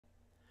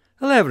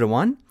Hello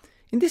everyone.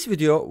 In this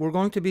video we're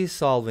going to be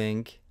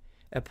solving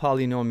a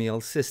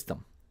polynomial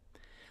system.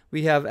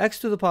 We have x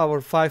to the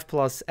power 5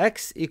 plus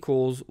x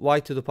equals y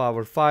to the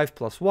power 5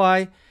 plus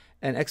y,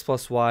 and x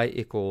plus y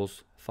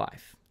equals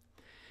 5.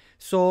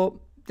 So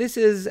this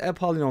is a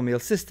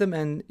polynomial system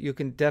and you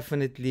can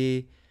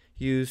definitely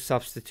use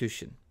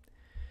substitution.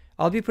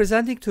 I'll be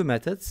presenting two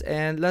methods,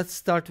 and let's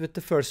start with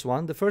the first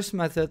one. The first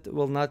method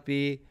will not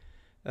be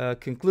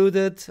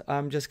concluded.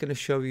 I'm just going to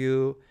show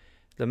you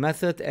the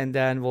method and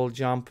then we'll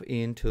jump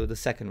into the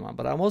second one.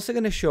 But I'm also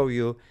going to show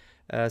you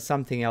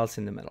something else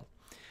in the middle.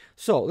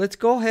 So let's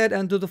go ahead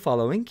and do the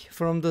following.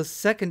 From the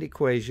second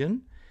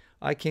equation,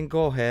 I can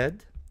go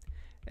ahead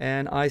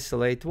and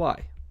isolate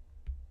y,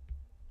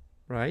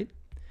 right?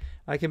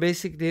 I can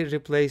basically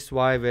replace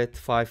y with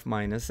 5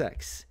 minus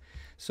x.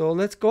 So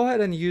let's go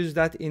ahead and use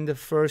that in the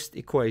first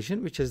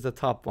equation, which is the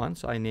top one.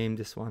 So I named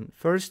this one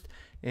first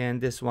and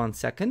this one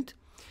second.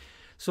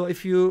 So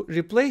if you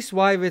replace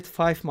y with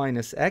 5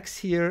 minus x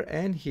here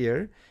and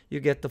here,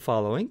 you get the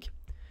following.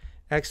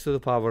 X to the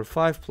power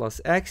 5 plus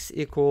x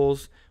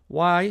equals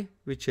y,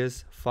 which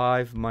is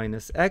 5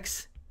 minus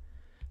x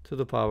to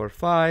the power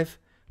 5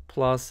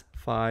 plus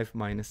 5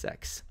 minus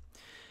x.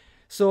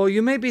 So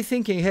you may be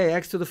thinking, hey,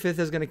 x to the fifth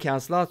is going to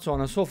cancel out, so on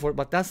and so forth,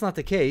 but that's not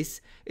the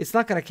case. It's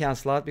not going to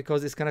cancel out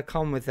because it's going to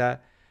come with a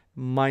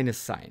minus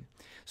sign.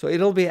 So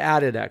it'll be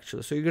added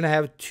actually. So you're going to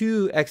have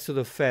 2x to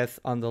the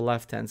fifth on the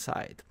left-hand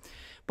side.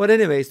 But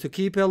anyways, to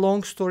keep a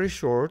long story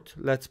short,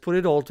 let's put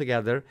it all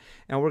together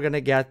and we're going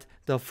to get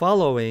the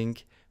following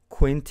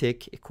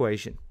quintic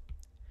equation.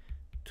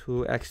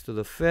 2x to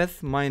the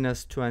fifth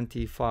minus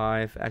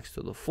 25x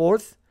to the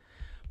fourth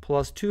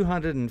plus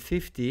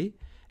 250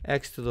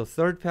 x to the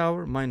third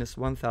power minus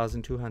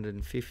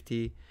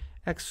 1250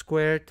 x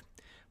squared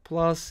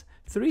plus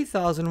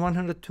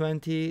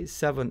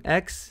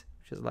 3127x,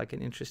 which is like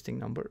an interesting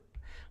number,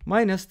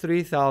 minus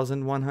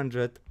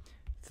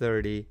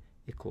 3130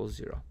 equals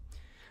 0.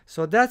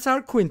 So that's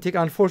our quintic.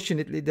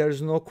 Unfortunately, there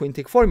is no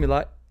quintic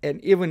formula,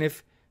 and even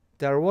if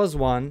there was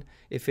one,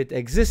 if it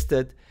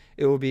existed,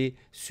 it will be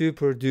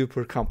super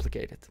duper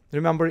complicated.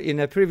 Remember, in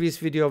a previous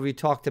video we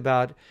talked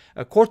about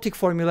a quartic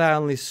formula. I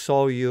only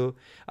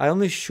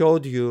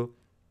showed you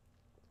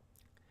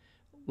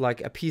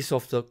like a piece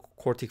of the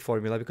quartic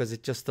formula because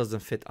it just doesn't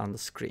fit on the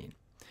screen.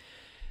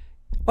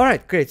 All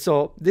right, great.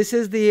 So this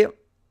is the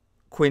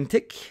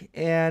quintic,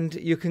 and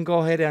you can go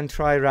ahead and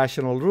try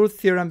rational root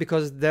theorem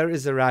because there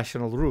is a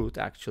rational root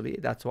actually.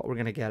 That's what we're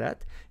going to get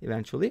at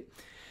eventually.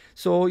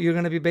 So you're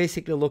going to be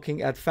basically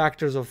looking at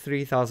factors of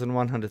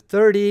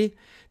 3130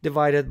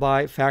 divided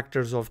by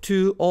factors of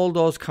 2, all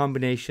those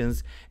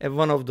combinations, and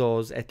one of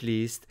those at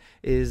least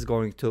is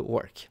going to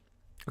work.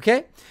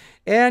 Okay?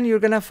 And you're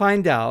going to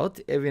find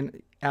out,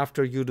 even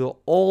after you do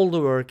all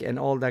the work and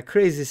all that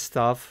crazy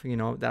stuff, you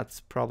know, that's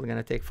probably going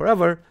to take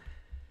forever,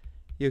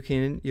 you're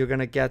going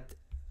to get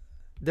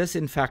this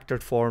in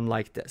factored form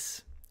like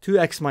this.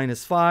 2x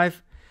minus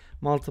 5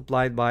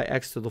 multiplied by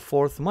x to the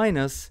fourth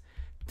minus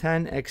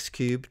 10x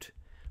cubed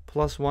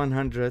plus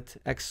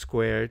 100x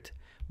squared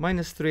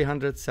minus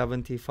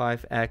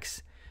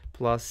 375x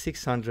plus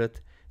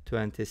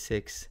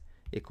 626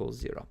 equals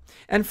 0.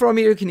 And from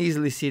here you can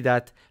easily see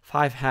that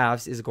 5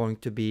 halves is going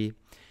to be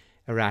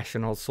a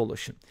rational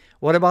solution.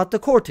 What about the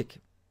quartic?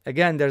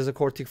 Again, there's a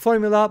quartic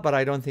formula, but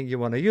I don't think you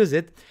want to use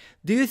it.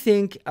 Do you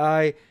think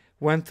I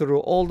went through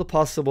all the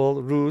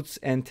possible roots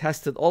and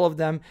tested all of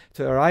them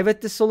to arrive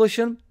at this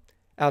solution?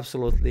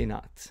 Absolutely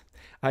not.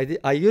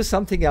 I use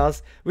something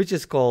else, which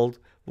is called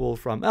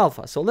Wolfram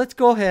Alpha. So let's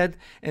go ahead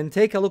and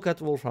take a look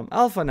at Wolfram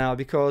Alpha now,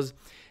 because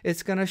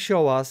it's going to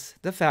show us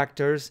the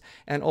factors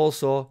and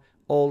also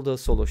all the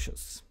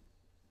solutions.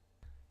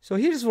 So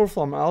here's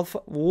Wolfram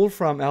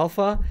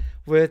Alpha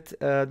with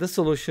the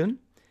solution,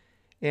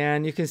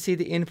 and you can see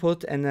the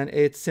input, and then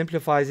it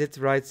simplifies it,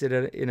 writes it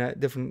in a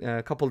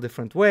couple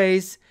different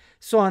ways,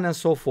 so on and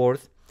so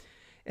forth.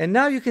 And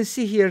now you can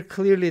see here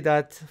clearly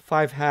that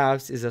 5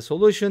 halves is a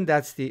solution.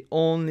 That's the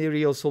only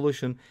real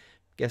solution.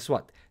 Guess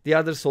what? The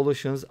other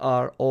solutions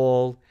are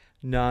all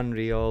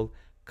non-real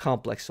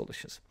complex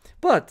solutions.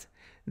 But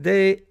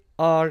they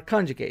are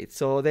conjugate,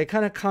 so they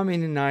kind of come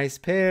in nice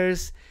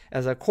pairs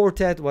as a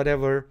quartet,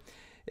 whatever.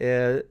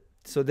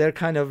 So they're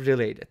kind of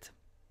related.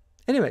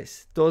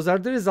 Anyways, those are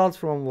the results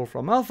from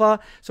Wolfram Alpha.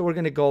 So we're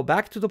going to go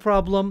back to the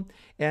problem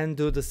and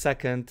do the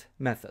second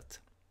method.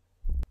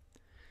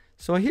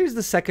 So here's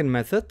the second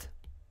method.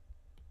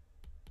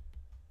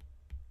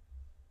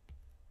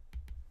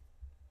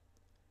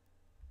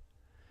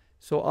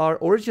 So our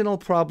original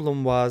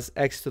problem was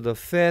x to the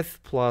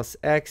fifth plus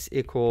x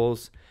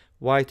equals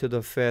y to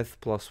the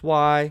fifth plus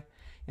y,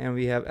 and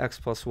we have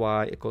x plus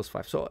y equals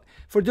 5. So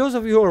for those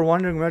of you who are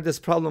wondering where this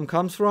problem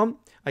comes from,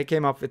 I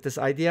came up with this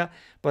idea,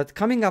 but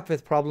coming up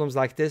with problems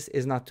like this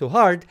is not too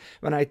hard.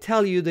 When I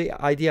tell you the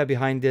idea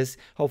behind this,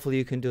 hopefully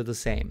you can do the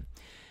same.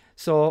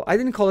 So I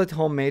didn't call it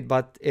homemade,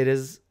 but it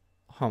is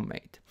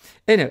homemade.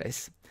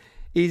 Anyways,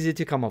 easy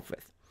to come up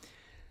with.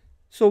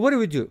 So what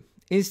do?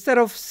 instead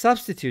of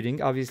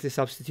substituting, obviously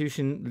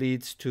substitution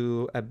leads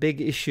to a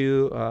big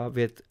issue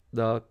with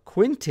the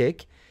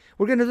Quintic,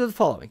 we're going to do the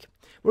following.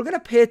 We're going to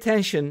pay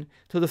attention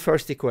to the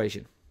first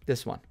equation,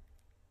 this one.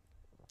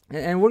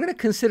 And we're going to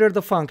consider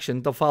the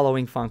function, the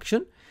following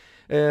function,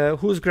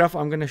 whose graph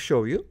I'm going to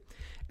show you.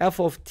 F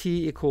of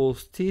t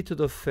equals t to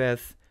the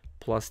fifth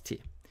plus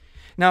t.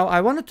 Now,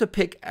 I wanted to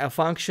pick a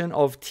function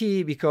of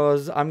t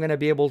because I'm going to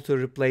be able to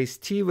replace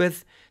t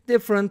with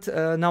different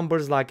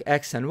numbers like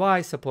x and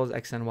y. Suppose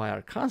x and y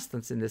are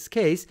constants in this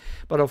case,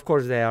 but of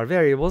course they are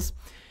variables.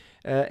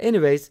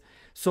 Anyways,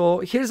 so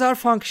here's our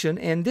function,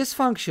 and this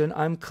function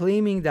I'm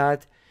claiming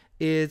that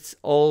it's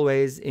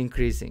always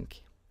increasing.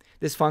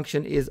 This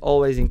function is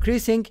always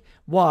increasing.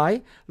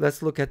 Why?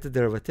 Let's look at the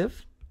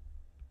derivative.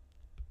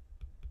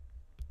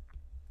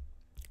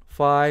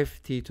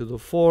 5t to the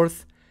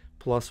fourth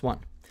plus 1.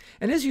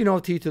 And as you know,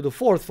 t to the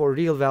fourth for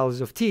real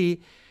values of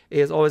t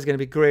is always going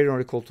to be greater or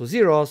equal to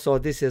 0. So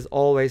this is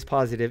always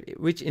positive,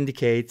 which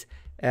indicates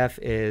f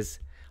is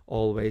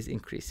always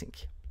increasing.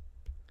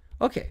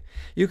 Okay,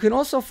 you can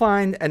also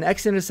find an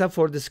x-intercept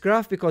for this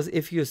graph, because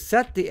if you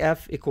set the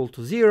f equal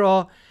to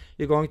 0,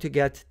 you're going to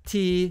get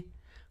t,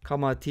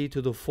 comma t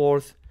to the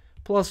fourth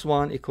plus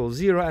 1 equals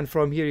 0. And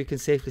from here, you can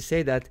safely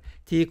say that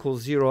t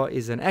equals 0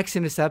 is an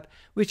x-intercept,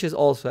 which is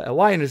also a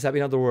y-intercept.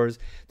 In other words,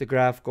 the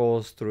graph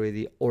goes through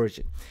the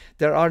origin.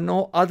 There are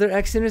no other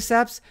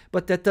x-intercepts,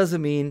 but that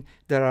doesn't mean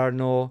there are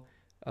no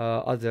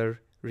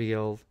other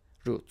real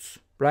roots,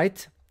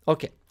 right?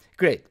 Okay,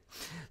 great.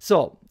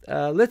 So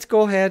let's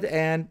go ahead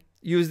and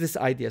use this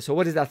idea. So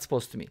what is that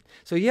supposed to mean?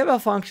 So you have a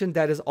function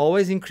that is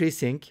always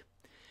increasing.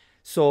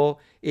 So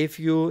if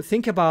you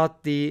think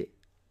about the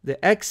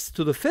x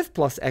to the fifth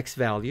plus x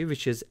value,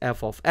 which is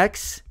f of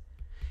x,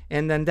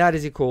 and then that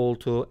is equal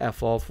to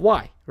f of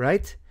y,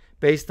 right?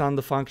 Based on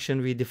the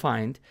function we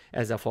defined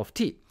as f of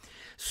t.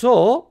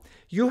 So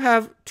you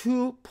have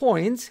 2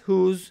 points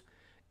whose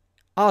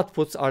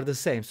outputs are the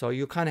same. So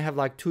you kind of have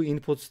like 2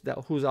 inputs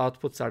whose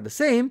outputs are the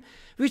same,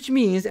 which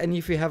means, and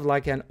if you have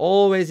like an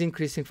always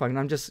increasing function,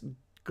 I'm just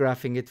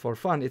graphing it for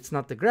fun. It's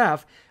not the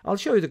graph. I'll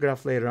show you the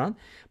graph later on.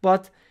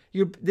 But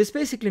this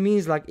basically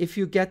means like if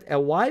you get a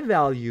y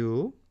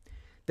value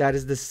that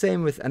is the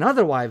same with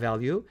another y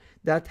value,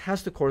 that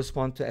has to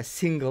correspond to a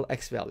single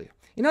x value.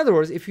 In other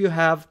words, if you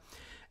have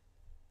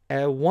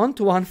a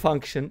one-to-one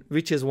function,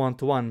 which is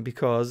one-to-one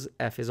because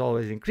f is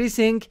always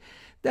increasing,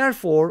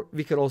 therefore,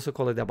 we could also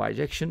call it a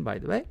bijection, by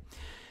the way.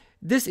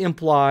 This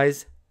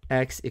implies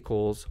x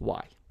equals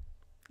y.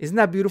 Isn't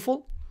that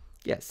beautiful?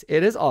 Yes,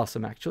 it is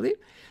awesome, actually.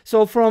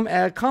 So from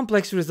a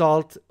complex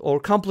result or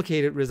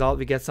complicated result,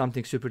 we get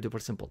something super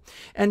duper simple.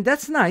 And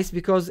that's nice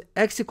because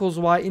x equals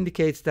y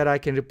indicates that I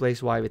can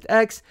replace y with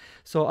x.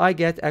 So I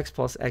get x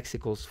plus x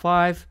equals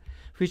 5,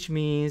 which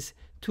means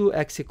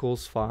 2x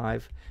equals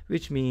 5,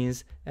 which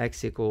means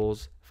x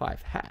equals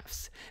 5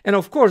 halves. And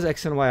of course,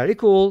 x and y are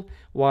equal.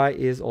 Y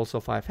is also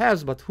 5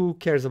 halves, but who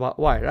cares about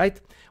y,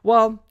 right?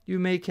 Well, you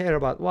may care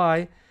about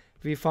y.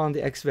 We found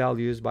the x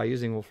values by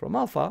using Wolfram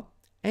Alpha.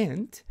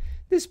 And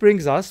this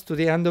brings us to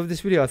the end of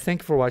this video.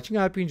 Thank you for watching.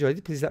 I hope you enjoyed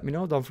it. Please let me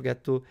know. Don't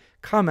forget to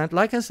comment,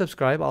 like, and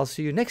subscribe. I'll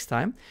see you next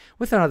time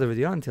with another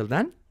video. Until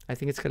then, I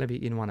think it's going to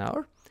be in 1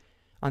 hour.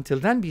 Until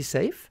then, be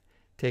safe,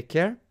 take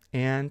care,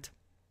 and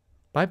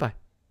bye-bye.